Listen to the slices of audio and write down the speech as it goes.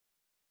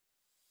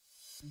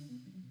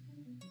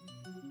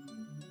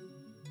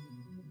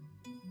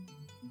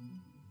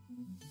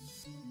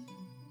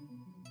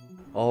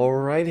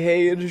Alright,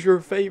 hey, it is your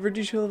favorite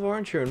DJ of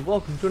Orange here, and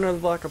welcome to another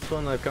Black Ops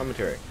 1 live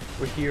commentary.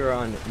 We're here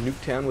on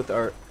Nuketown with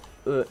our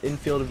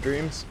Enfield of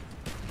Dreams.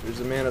 There's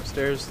a man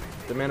upstairs.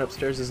 The man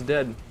upstairs is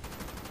dead.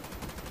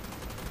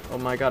 Oh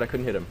my god, I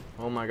couldn't hit him.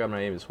 Oh my god,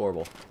 my aim is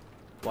horrible.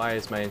 Why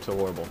is my aim so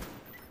horrible?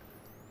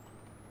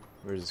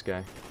 Where's this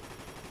guy?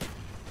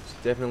 There's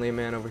definitely a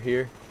man over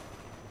here.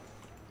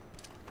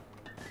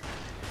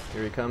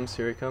 Here he comes,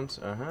 here he comes.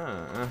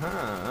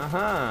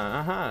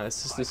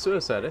 It's just a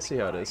suicide. I see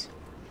how it is.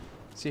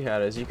 See how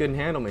it is. You couldn't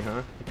handle me,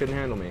 huh? You couldn't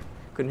handle me.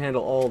 Couldn't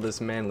handle all this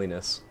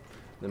manliness.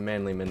 The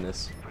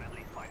manliness.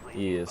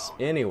 Yes.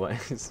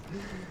 Anyways,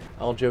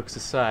 all jokes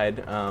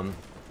aside,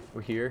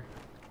 we're here.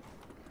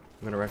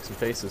 I'm gonna wreck some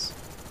faces.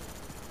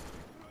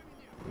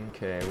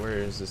 Okay, where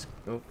is this?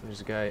 Oh,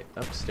 there's a guy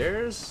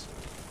upstairs?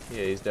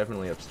 Yeah, he's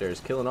definitely upstairs.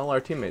 Killing all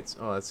our teammates.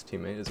 Oh, that's a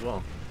teammate as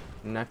well.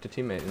 Knocked a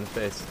teammate in the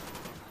face.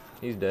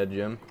 He's dead,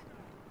 Jim.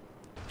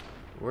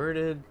 Where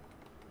did...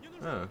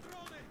 Oh.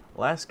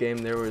 Last game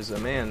there was a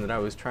man that I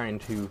was trying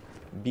to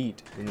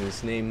beat, and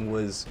his name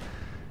was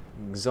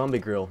Zombie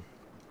Grill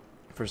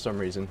for some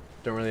reason.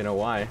 Don't really know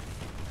why.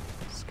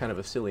 It's kind of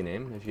a silly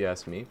name if you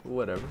ask me, but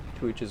whatever,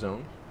 to each his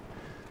own.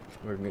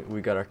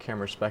 We got our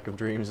camera spec of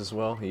dreams as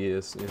well. He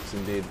is, yes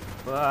indeed.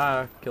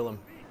 Ah, kill him.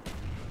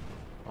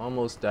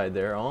 Almost died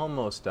there,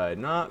 almost died.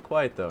 Not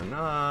quite though,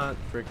 not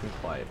freaking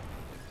quite.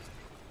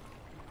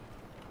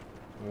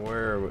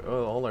 Where are we?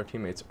 Oh, all our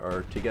teammates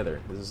are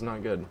together. This is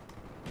not good.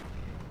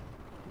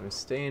 I'm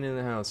staying in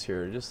the house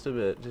here just a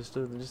bit, just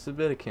a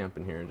bit of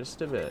camping here,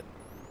 just a bit.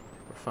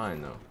 We're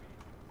fine though.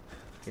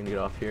 Gonna get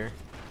off here.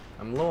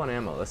 I'm low on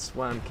ammo. That's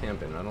why I'm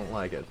camping. I don't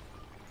like it.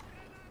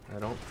 I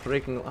don't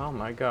freaking. Oh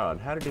my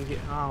god! How did he get?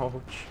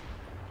 Ouch!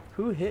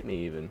 Who hit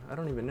me even? I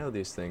don't even know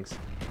these things.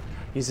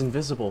 He's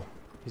invisible.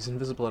 He's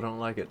invisible. I don't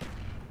like it.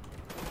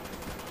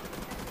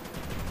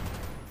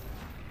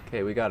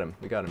 Okay, we got him.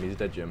 We got him. He's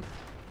dead, Jim.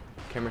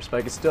 Camera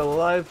Spike is still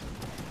alive.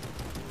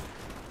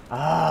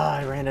 Ah,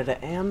 I ran out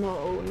of ammo.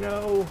 Oh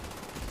no.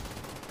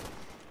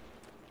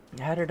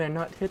 How did I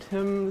not hit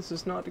him? This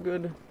is not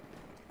good.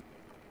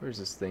 Where's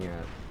this thing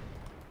at?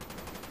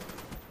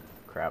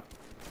 Crap.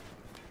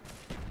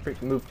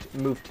 Freak, move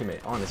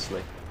teammate,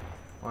 honestly.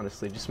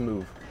 Honestly, just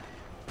move.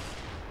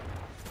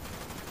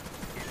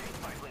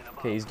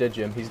 Okay, he's dead,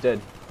 Jim. He's dead.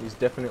 He's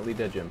definitely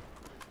dead, Jim.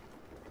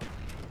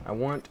 I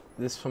want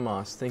this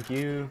FAMAS. Thank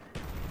you.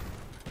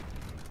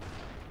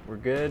 We're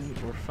good.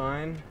 We're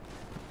fine.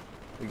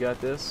 We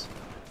got this.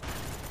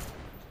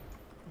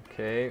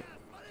 Okay.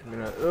 I'm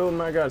gonna... Oh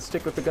my god,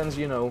 stick with the guns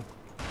you know.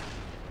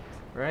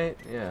 Right?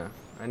 Yeah.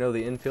 I know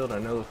the Enfield, I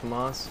know the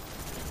FAMAS.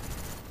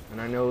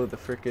 And I know the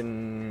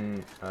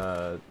frickin'...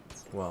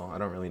 well, I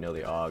don't really know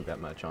the AUG that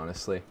much,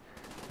 honestly.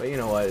 But you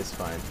know what? It's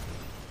fine.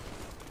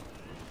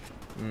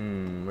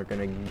 We're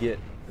gonna get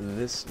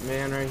this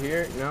man right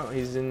here. No,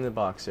 he's in the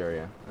box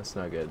area. That's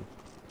not good.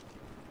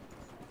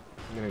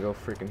 I'm gonna go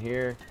frickin'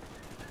 here.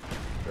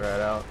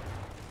 Right out.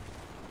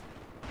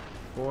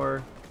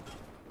 4.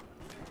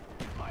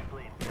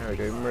 There we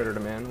go, we murdered a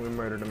man, we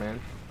murdered a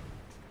man.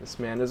 This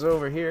man is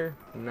over here.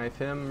 Knife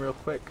him real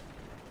quick.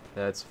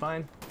 That's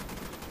fine.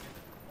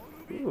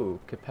 Ooh,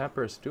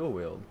 Capaparis dual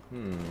wield.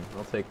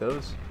 I'll take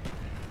those.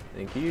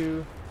 Thank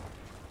you.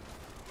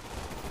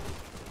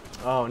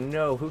 Oh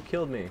no, who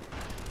killed me?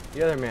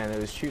 The other man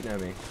that was shooting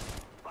at me.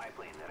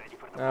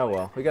 Oh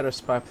well, we got our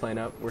spy plane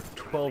up. We're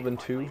 12 and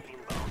 2.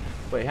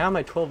 Wait, how am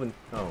I 12 and...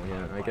 Oh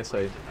yeah, I guess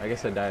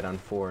I died on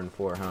 4 and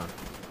 4, huh?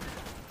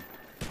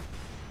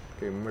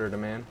 Okay, murdered a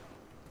man.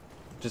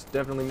 Just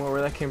definitely more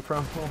where that came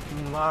from. Oh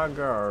my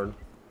god.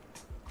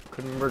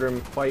 Couldn't murder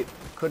him quite.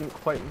 Couldn't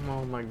quite.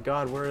 Oh my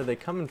god, where are they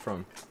coming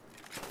from?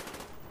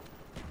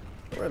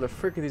 Where the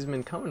frick are these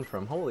men coming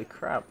from? Holy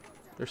crap.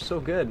 They're so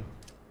good.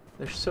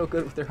 They're so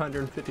good with their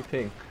 150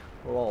 ping.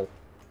 Lol.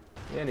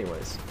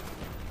 Anyways.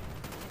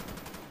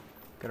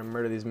 Gotta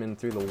murder these men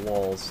through the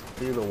walls.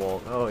 Through the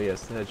wall. Oh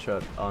yes, the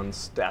headshot on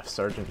Staff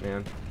Sergeant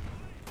Man.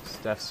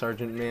 Staff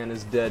Sergeant Man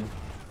is dead.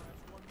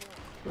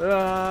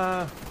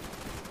 Ah!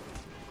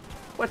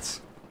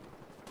 What?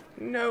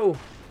 No!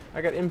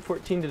 I got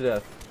M14 to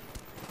death.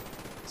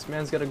 This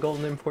man's got a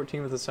golden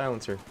M14 with a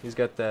silencer. He's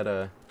got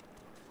that,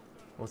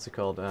 what's it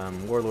called?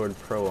 Warlord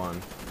Pro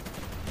on.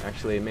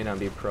 Actually, it may not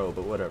be Pro,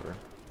 but whatever.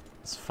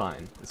 It's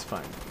fine. It's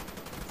fine.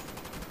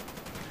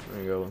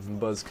 There we go.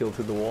 Buzzkill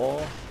through the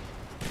wall.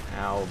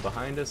 Ow,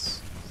 behind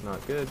us. It's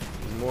not good.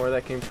 There's more where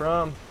that came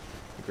from.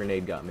 The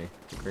grenade got me.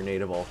 The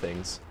grenade of all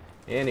things.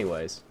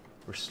 Anyways.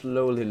 We're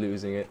slowly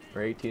losing it.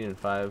 We're 18 and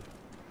 5.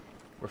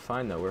 We're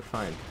fine though, we're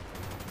fine.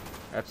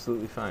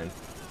 Absolutely fine.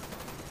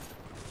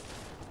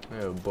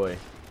 Oh boy.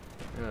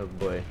 Oh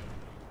boy.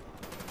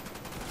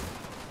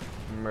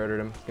 Murdered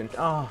him.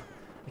 Oh,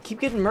 I keep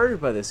getting murdered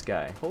by this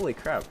guy. Holy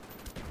crap.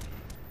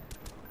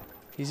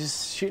 He's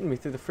just shooting me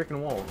through the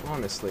freaking wall,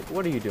 honestly.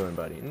 What are you doing,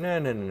 buddy? No,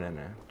 no, no, no,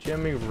 no.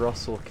 Jimmy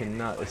Russell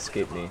cannot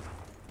escape me.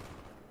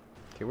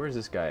 Okay, where's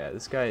this guy at?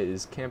 This guy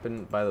is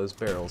camping by those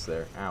barrels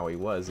there. Ow, he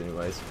was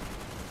anyways.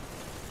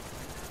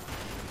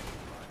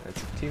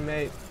 That's a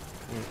teammate.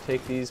 I'm gonna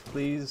take these,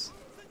 please.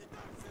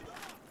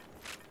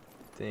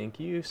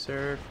 Thank you,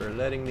 sir, for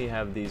letting me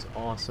have these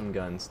awesome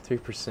guns.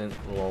 3%,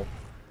 lol.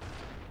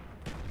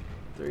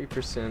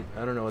 3%.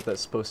 I don't know what that's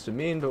supposed to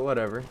mean, but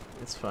whatever.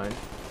 It's fine.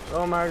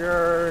 Oh my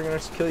god, I'm gonna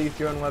just kill you with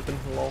your own weapon,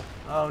 lol.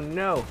 Oh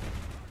no!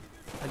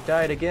 I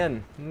died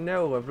again.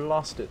 No, I've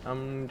lost it.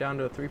 I'm down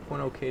to a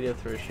 3.0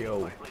 KDR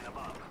ratio.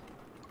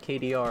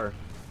 KDR.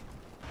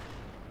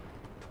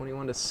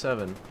 21 to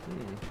 7.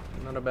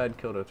 Not a bad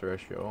kill death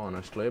ratio,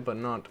 honestly, but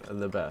not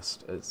the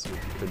best as it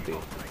could be.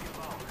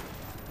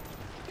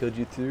 Killed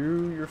you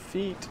through your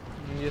feet.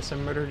 Yes, I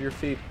murdered your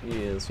feet.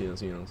 Yes,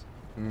 yes, yes.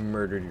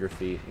 Murdered your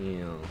feet.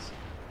 Yes.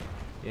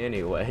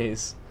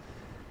 Anyways.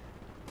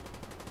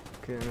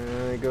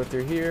 Gonna go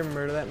through here,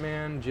 murder that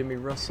man. Jimmy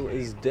Russell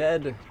is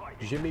dead.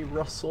 Jimmy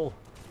Russell.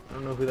 I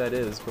don't know who that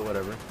is, but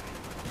whatever.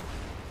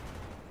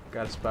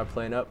 Got a spy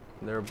plane up.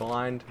 They're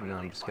blind. No,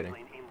 I'm just kidding.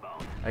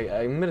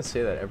 I'm gonna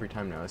say that every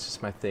time now. It's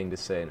just my thing to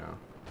say now.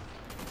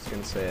 Just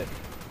gonna say it.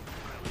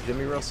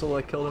 Jimmy Russell,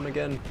 I killed him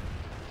again.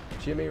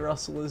 Jimmy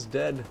Russell is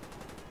dead.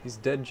 He's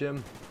dead,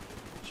 Jim.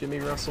 Jimmy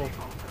Russell.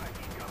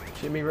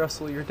 Jimmy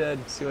Russell, you're dead.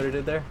 See what I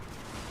did there?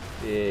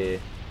 Yeah.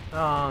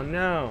 Oh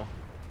no.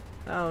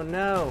 Oh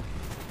no.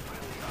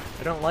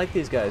 I don't like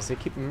these guys. They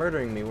keep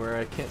murdering me where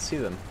I can't see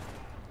them.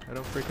 I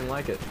don't freaking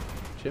like it.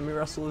 Jimmy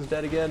Russell is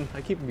dead again.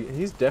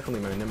 He's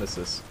definitely my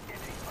nemesis.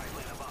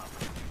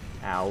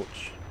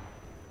 Ouch.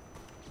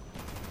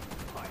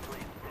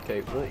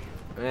 Okay, well,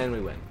 and we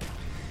win.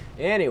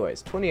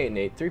 Anyways, 28 and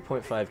 8,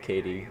 3.5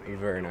 KD.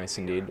 Very nice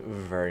indeed.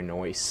 Very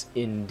nice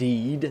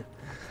indeed.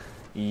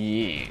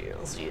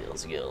 Yes,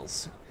 yes,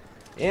 yes.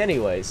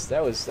 Anyways,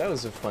 that was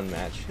a fun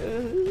match.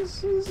 It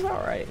was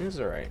alright. It was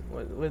alright.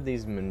 What did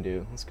these men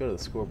do? Let's go to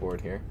the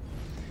scoreboard here.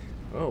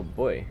 Oh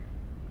boy.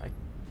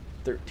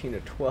 13 to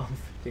 12,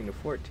 15 to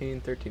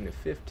 14, 13 to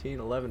 15,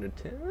 11 to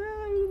 10.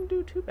 Well, you didn't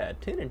do too bad.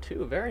 10 and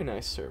 2. Very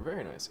nice, sir.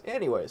 Very nice.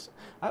 Anyways,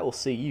 I will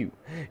see you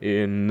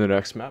in the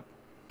next map.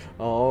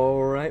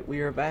 Alright,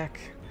 we are back.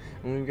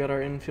 And we've got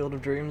our Enfield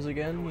of Dreams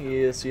again.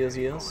 Yes, yes,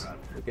 yes.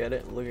 Look at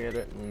it. Look at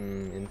it.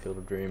 Enfield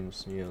of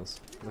Dreams. Yes.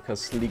 Look how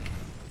sleek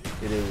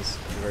it is.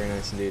 Very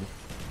nice indeed.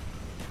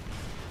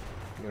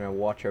 I'm gonna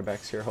watch our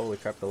backs here. Holy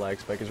crap, the lag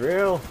spike is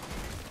real.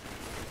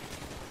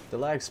 The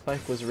lag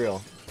spike was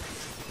real.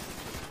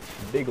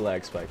 Big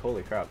lag spike.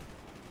 Holy crap.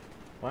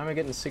 Why am I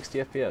getting 60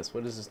 FPS?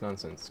 What is this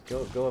nonsense?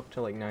 Go up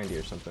to like 90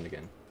 or something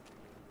again.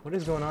 What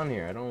is going on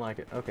here? I don't like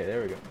it. Okay,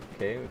 there we go.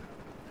 Okay.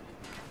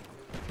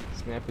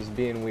 This map is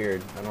being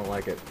weird. I don't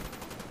like it.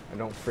 I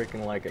don't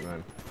freaking like it,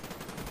 man.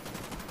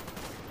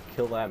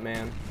 Kill that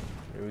man.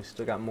 We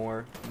still got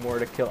more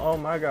to kill. Oh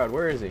my god,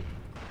 where is he?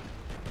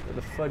 Where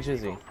the fudge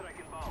is he?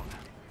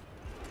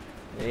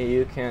 Hey,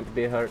 you can't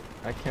be hurt.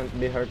 I can't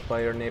be hurt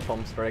by your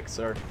napalm strike,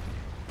 sir.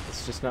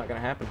 It's just not gonna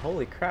happen.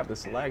 Holy crap,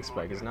 this lag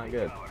spike is not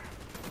good.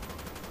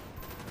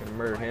 Gonna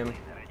murder him.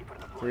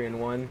 3 and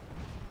 1.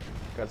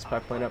 Got a spy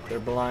plane up, they're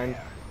blind.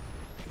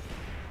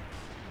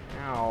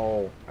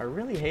 Ow. I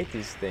really hate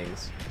these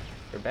things.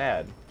 They're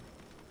bad.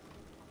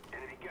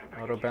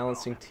 Auto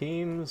balancing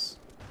teams.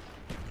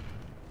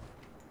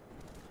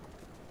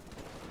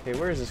 Okay,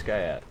 where is this guy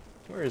at?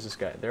 Where is this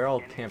guy? They're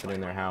all camping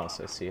in their house.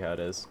 I see how it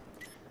is.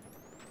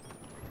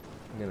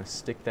 I'm gonna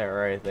stick that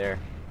right there.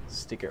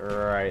 Stick it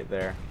right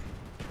there.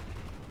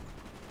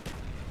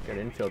 Got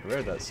Enfield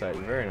red that side.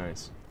 Very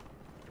nice.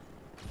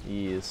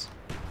 Yes.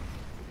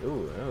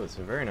 Ooh, oh, it's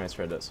a very nice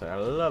red dot side. I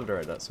love the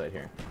red dot side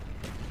here.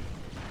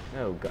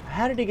 Oh god,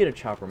 how did he get a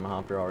chopper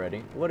mahopter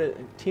already?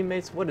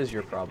 Teammates, what is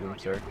your problem,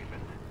 sir?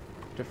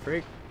 The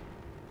freak?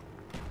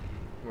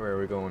 Where are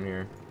we going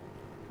here?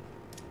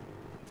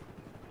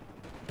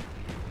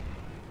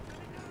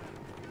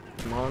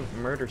 Come on,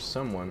 murder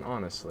someone,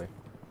 honestly.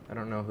 I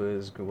don't know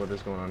what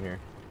is going on here.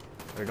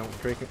 I don't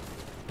freaking...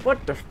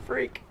 What the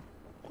freak?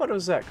 What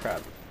was that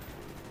crap?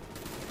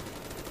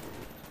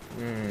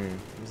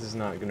 This is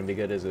not gonna be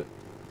good, is it?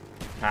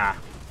 Ah!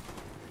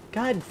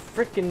 God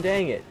frickin'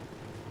 dang it!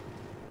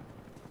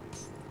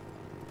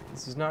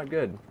 This is not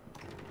good.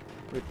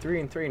 We're 3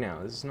 and 3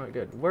 now. This is not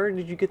good. Where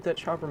did you get that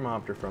chopper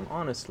mobster from?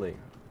 Honestly. You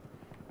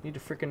need to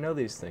frickin' know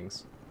these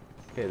things.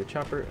 Okay, the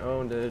chopper...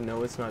 Oh,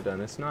 no, it's not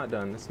done. It's not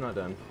done. It's not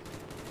done.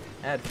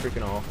 Add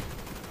frickin' all.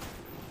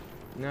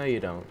 No, you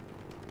don't.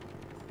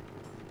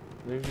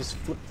 We've just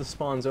flipped the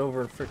spawns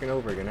over and frickin'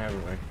 over again,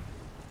 haven't we?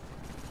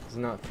 It's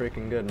not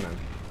frickin' good, man.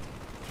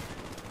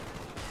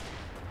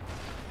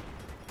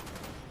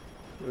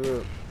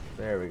 Ooh,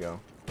 there we go.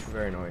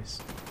 Very nice.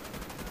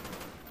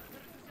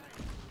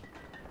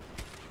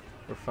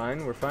 We're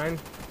fine, we're fine.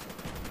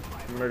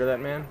 Murder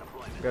that man.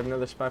 Got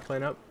another spy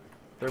plane up.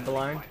 They're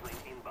blind.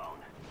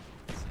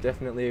 It's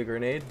definitely a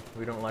grenade.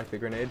 We don't like the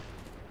grenade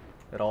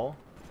at all.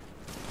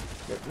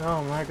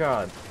 Oh my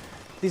god.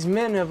 These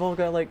men have all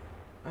got like...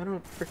 I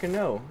don't freaking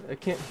know. I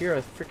can't hear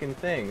a freaking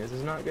thing. This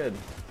is not good.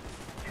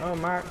 Oh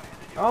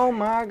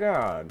my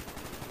god.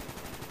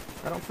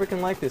 I don't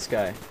freaking like this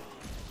guy.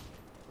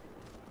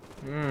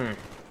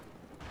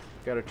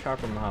 Got a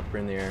chopper hopper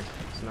in the air.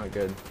 It's not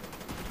good.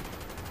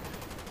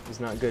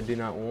 It's not good. Do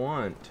not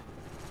want.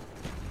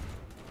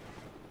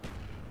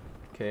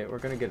 Okay, we're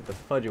gonna get the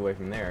fudge away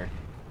from there.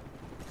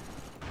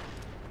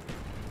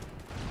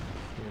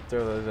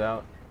 Throw those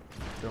out.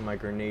 Throw my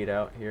grenade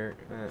out here.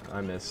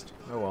 I missed.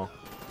 Oh well.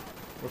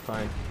 We're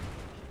fine.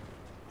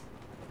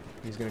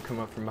 He's gonna come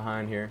up from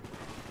behind here.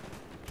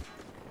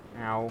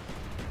 Ow.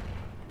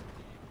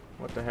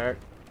 What the heck?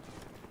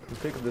 I'll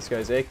pick up this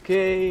guy's AK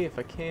if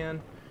I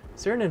can.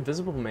 Is there an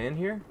invisible man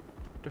here?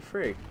 What the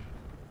freak?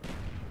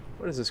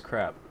 What is this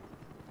crap?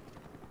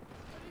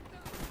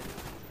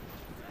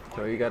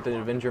 So you got the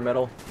Avenger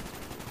Medal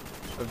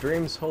of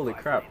Dreams? Holy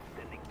crap.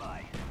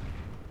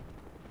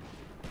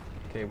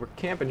 Okay, we're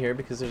camping here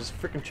because there's a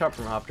freaking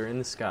chopper mahopter in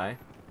the sky.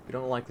 We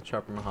don't like the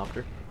chopper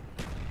mahopter.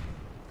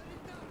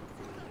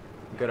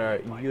 We got our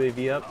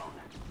UAV up.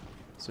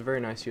 It's a very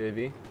nice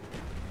UAV.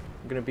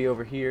 I'm gonna be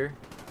over here.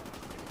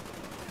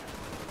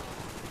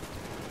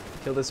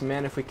 Kill this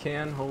man if we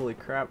can. Holy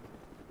crap.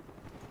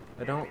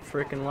 I don't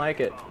freaking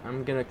like it.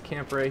 I'm gonna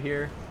camp right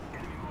here.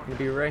 I'm gonna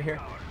be right here.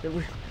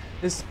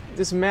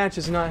 This match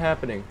is not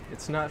happening.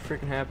 It's not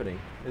freaking happening,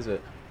 is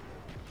it?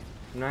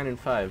 9 and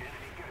 5.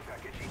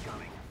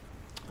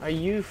 Are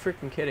you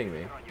freaking kidding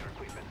me?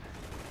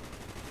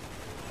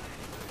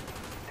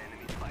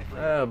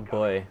 Oh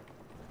boy.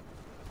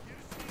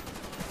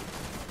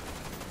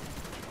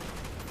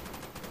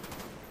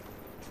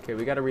 Okay,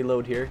 we gotta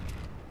reload here.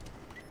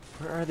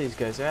 Where are these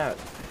guys at?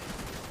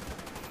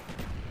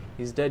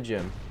 He's dead,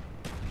 Jim.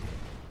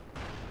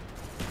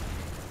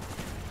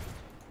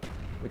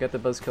 We got the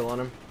buzzkill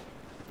on him.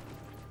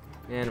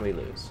 And we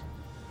lose.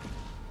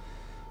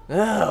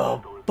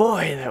 Oh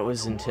boy, that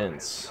was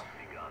intense.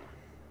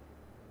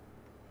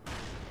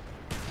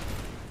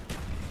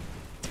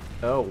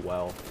 Oh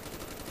well.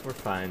 We're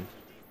fine.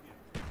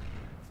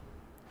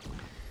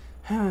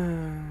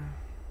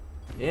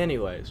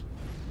 Anyways.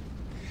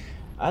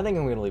 I think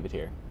I'm gonna leave it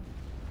here.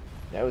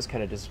 That was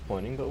kind of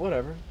disappointing, but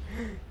whatever.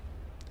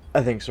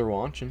 Thanks for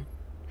watching.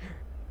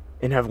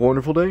 And have a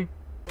wonderful day.